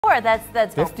54,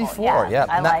 that's 54, helpful. yeah.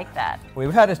 I like that.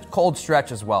 We've had a cold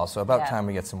stretch as well, so about time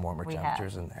we get some warmer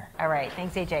temperatures in there. All right,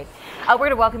 thanks, AJ. We're going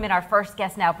to welcome in our first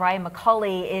guest now. Brian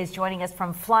McCauley is joining us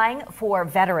from Flying for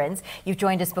Veterans. You've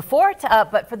joined us before,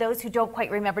 but for those who don't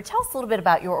quite remember, tell us a little bit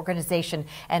about your organization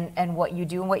and what you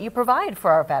do and what you provide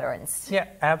for our veterans. Yeah,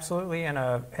 absolutely. In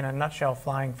a nutshell,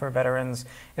 Flying for Veterans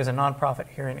is a nonprofit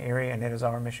here in Erie, and it is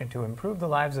our mission to improve the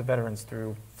lives of veterans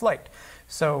through flight.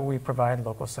 So we provide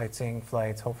local sightseeing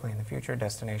flights, hopefully in the future,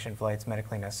 destination flights,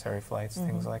 medically necessary flights,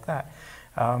 things like that.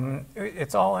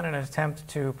 It's all in an attempt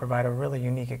to provide a really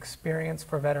unique experience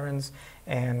for veterans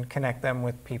and connect them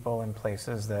with people and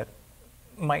places that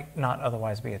might not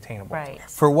otherwise be attainable. Right.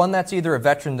 For one that's either a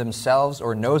veteran themselves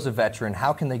or knows a veteran,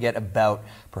 how can they get about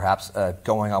perhaps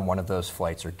going on one of those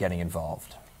flights or getting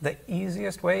involved? The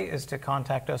easiest way is to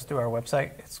contact us through our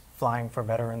website. It's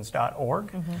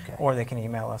flyingforveterans.org, or they can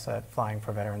email us at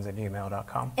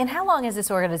flyingforveterans@gmail.com. And how long has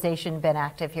this organization been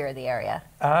active here in the area?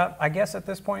 I guess at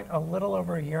this point, a little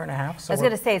over a year and a half. So I was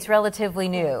going to say it's relatively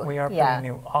new. We are pretty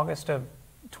new. August of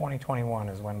 2021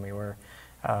 is when we were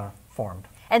formed.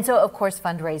 And so, of course,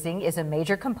 fundraising is a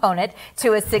major component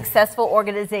to a successful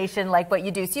organization like what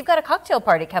you do. So you've got a cocktail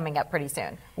party coming up pretty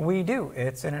soon. We do.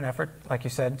 It's in an effort, like you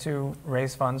said, to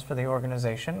raise funds for the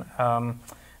organization.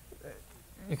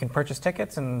 You can purchase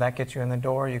tickets, and that gets you in the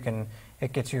door.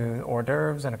 It gets you hors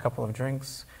d'oeuvres and a couple of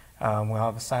drinks. We'll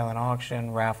have a silent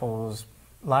auction, raffles,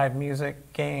 live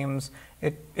music, games.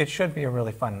 It should be a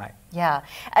really fun night. Yeah.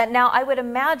 Now, I would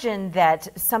imagine that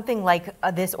something like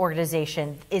this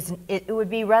organization, it would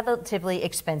be relatively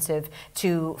expensive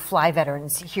to fly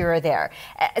veterans here or there.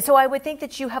 So I would think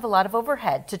that you have a lot of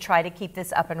overhead to try to keep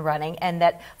this up and running, and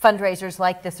that fundraisers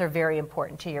like this are very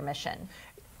important to your mission.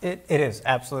 It is,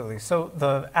 absolutely. So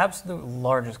the absolute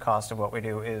largest cost of what we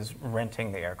do is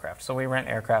renting the aircraft. So we rent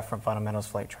aircraft from Fundamentals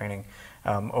Flight Training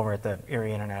over at the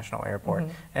Erie International Airport.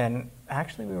 And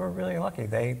actually we were really lucky.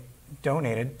 They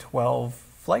donated 12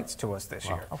 flights to us this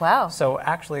year. Wow. So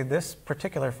actually this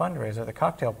particular fundraiser, the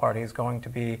cocktail party, is going to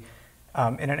be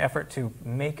in an effort to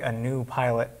make a new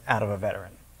pilot out of a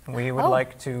veteran. We would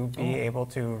like to be able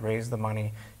to raise the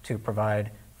money to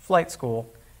provide flight school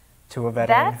to a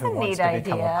veteran who wants to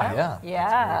become a pilot. Yeah.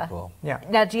 That's very cool. Yeah.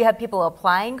 Now, do you have people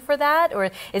applying for that, or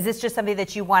is this just something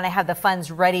that you want to have the funds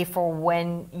ready for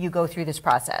when you go through this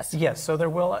process? Yes. So there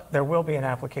will be an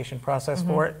application process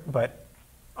for it, but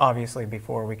obviously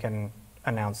before we can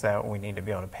announce that, we need to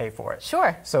be able to pay for it.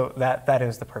 Sure. So that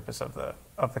is the purpose of the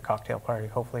cocktail party,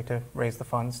 hopefully to raise the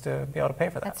funds to be able to pay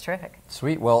for that. That's terrific.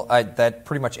 Sweet. Well, that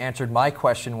pretty much answered my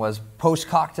question. Was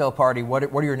post-cocktail party, what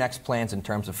are your next plans in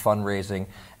terms of fundraising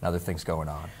and other things going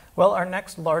on? Well, our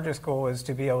next largest goal is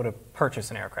to be able to purchase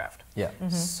an aircraft. Yeah.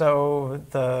 So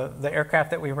the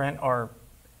aircraft that we rent are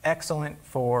excellent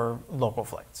for local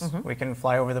flights. We can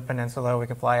fly over the peninsula, we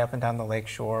can fly up and down the lake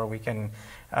shore, we can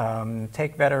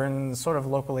take veterans sort of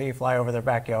locally, fly over their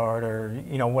backyard, or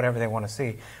whatever they want to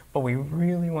see. But we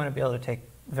really want to be able to take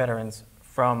veterans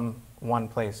from one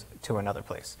place to another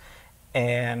place.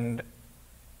 And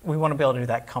we want to be able to do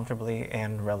that comfortably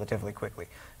and relatively quickly.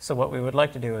 So what we would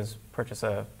like to do is purchase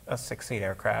a 6-seat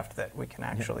aircraft that we can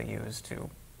actually use to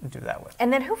do that with.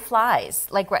 And then who flies?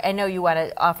 Like, I know you want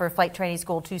to offer flight training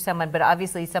school to someone, but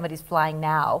obviously somebody's flying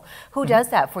now. Who does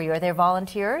that for you? Are there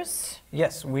volunteers?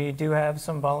 Yes, we do have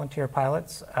some volunteer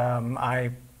pilots.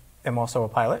 I am also a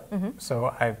pilot, so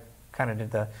I kind of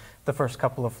did the first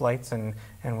couple of flights, and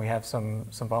we have some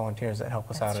volunteers that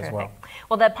help us out as well.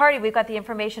 Well, that party, we've got the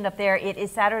information up there. It is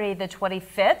Saturday the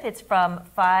 25th. It's from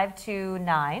 5 to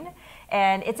 9.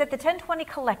 And it's at the 1020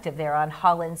 Collective there on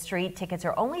Holland Street. Tickets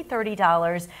are only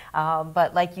 $30,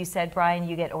 but like you said, Brian,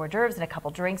 you get hors d'oeuvres and a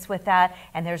couple drinks with that,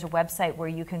 and there's a website where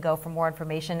you can go for more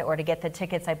information or to get the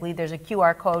tickets. I believe there's a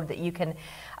QR code that you can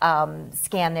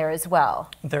scan there as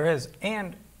well. There is,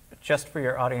 and just for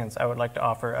your audience, I would like to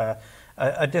offer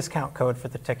a discount code for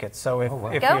the tickets. So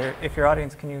if your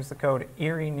audience can use the code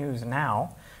Erie News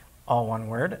Now, all one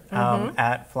word,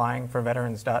 at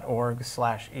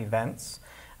flyingforveterans.org/events.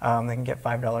 They can get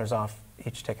 $5 off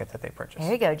each ticket that they purchase.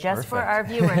 There you go, just for our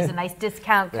viewers, a nice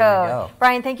discount code.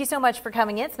 Brian, thank you so much for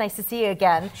coming in. It's nice to see you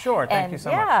again. Sure, thank you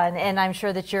so much. Yeah, and I'm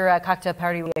sure that your cocktail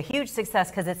party will be a huge success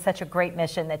because it's such a great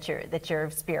mission that you're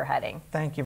spearheading. Thank you.